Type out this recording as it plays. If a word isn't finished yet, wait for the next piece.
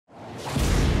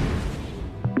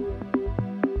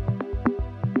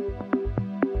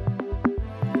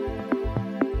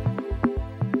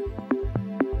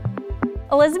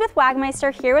Elizabeth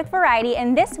Wagmeister here with Variety,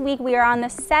 and this week we are on the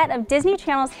set of Disney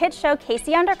Channel's hit show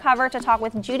Casey Undercover to talk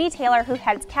with Judy Taylor, who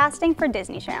heads casting for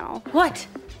Disney Channel. What?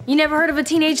 You never heard of a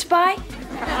teenage spy?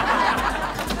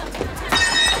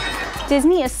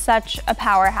 Disney is such a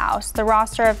powerhouse. The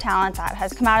roster of talent that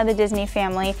has come out of the Disney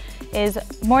family is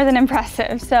more than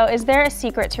impressive. So is there a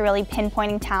secret to really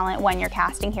pinpointing talent when you're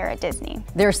casting here at Disney?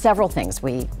 There are several things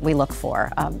we look for.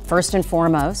 First and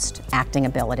foremost, acting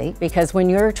ability, because when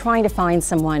you're trying to find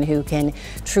someone who can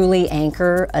truly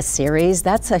anchor a series,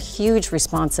 that's a huge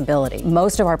responsibility.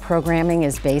 Most of our programming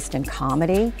is based in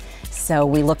comedy, so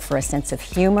we look for a sense of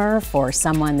humor, for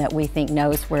someone that we think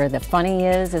knows where the funny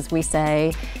is, as we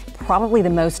say. Probably the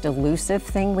most elusive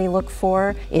thing we look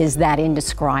for is that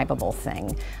indescribable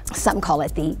thing. Some call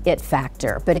it the it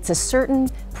factor, but it's a certain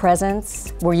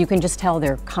presence where you can just tell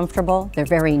they're comfortable, they're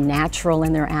very natural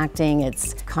in their acting,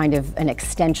 it's kind of an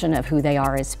extension of who they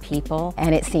are as people,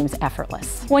 and it seems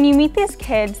effortless. When you meet these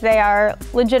kids, they are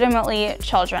legitimately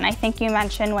children. I think you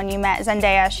mentioned when you met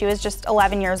Zendaya, she was just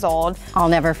 11 years old. I'll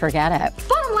never forget it.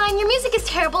 Bottom line, your music is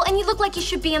terrible and you look like you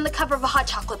should be on the cover of a hot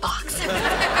chocolate box.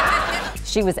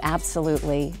 She was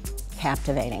absolutely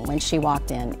captivating when she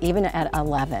walked in, even at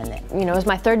 11. You know, it was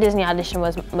my third Disney audition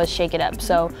was Shake It Up,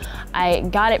 so I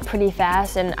got it pretty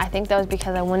fast, and I think that was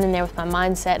because I went in there with my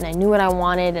mindset and I knew what I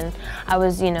wanted, and I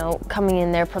was, you know, coming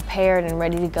in there prepared and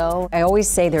ready to go. I always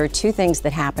say there are two things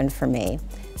that happened for me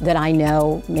that I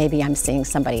know maybe I'm seeing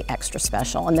somebody extra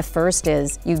special. And the first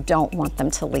is you don't want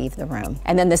them to leave the room.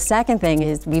 And then the second thing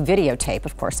is we videotape,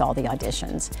 of course, all the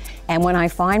auditions. And when I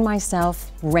find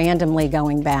myself randomly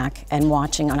going back and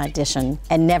watching an audition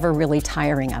and never really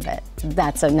tiring of it,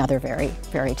 that's another very,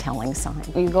 very telling sign.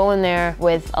 You go in there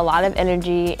with a lot of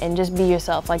energy and just be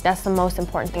yourself. Like, that's the most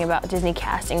important thing about Disney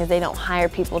casting, is they don't hire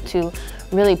people to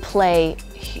really play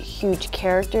huge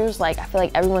characters. Like, I feel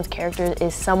like everyone's character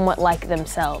is somewhat like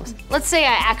themselves. Let's say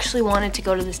I actually wanted to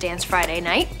go to this dance Friday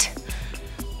night.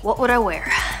 What would I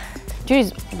wear?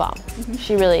 Judy's bomb.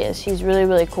 She really is. She's really,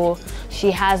 really cool. She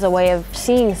has a way of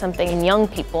seeing something in young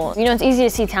people. You know, it's easy to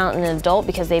see talent in an adult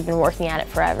because they've been working at it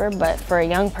forever, but for a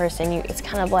young person, it's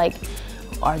kind of like,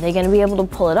 are they going to be able to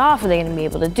pull it off? Are they going to be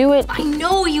able to do it? I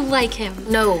know you like him.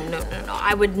 No.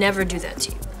 I would never do that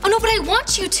to you. Oh no, but I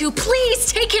want you to.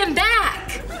 Please take him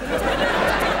back.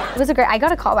 It was I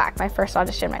got a call back my first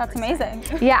audition. That's amazing.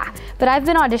 Yeah, but I've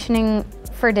been auditioning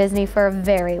for Disney for a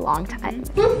very long time.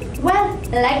 Well,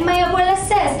 like my abuela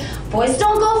says, boys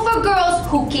don't go for girls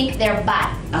who kick their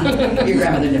butt. Your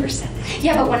grandmother never said that.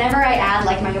 Yeah, but whenever I add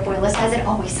like my abuela says, it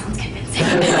always sounds convincing.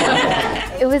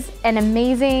 It was an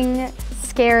amazing,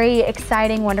 scary,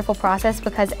 exciting, wonderful process,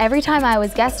 because every time I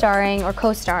was guest starring or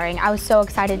co-starring, I was so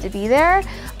excited to be there,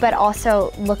 but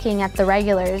also looking at the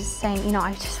regulars saying, you know,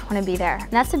 I just want to be there.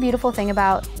 And that's the beautiful thing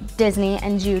about Disney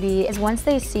and Judy, is once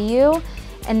they see you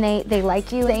and they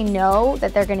like you, they know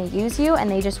that they're going to use you, and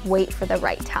they just wait for the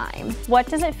right time. What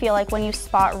does it feel like when you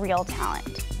spot real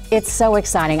talent? It's so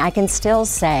exciting. I can still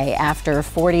say, after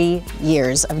 40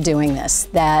 years of doing this,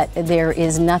 that there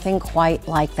is nothing quite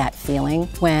like that feeling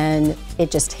when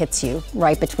it just hits you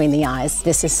right between the eyes.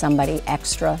 This is somebody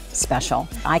extra special.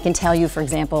 I can tell you, for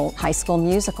example, High School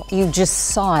Musical. You just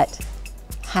saw it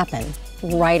happen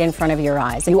right in front of your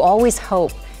eyes. You always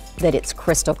hope that it's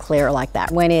crystal clear like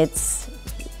that. When it's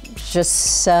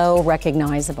just so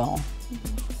recognizable,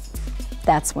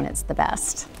 that's when it's the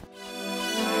best.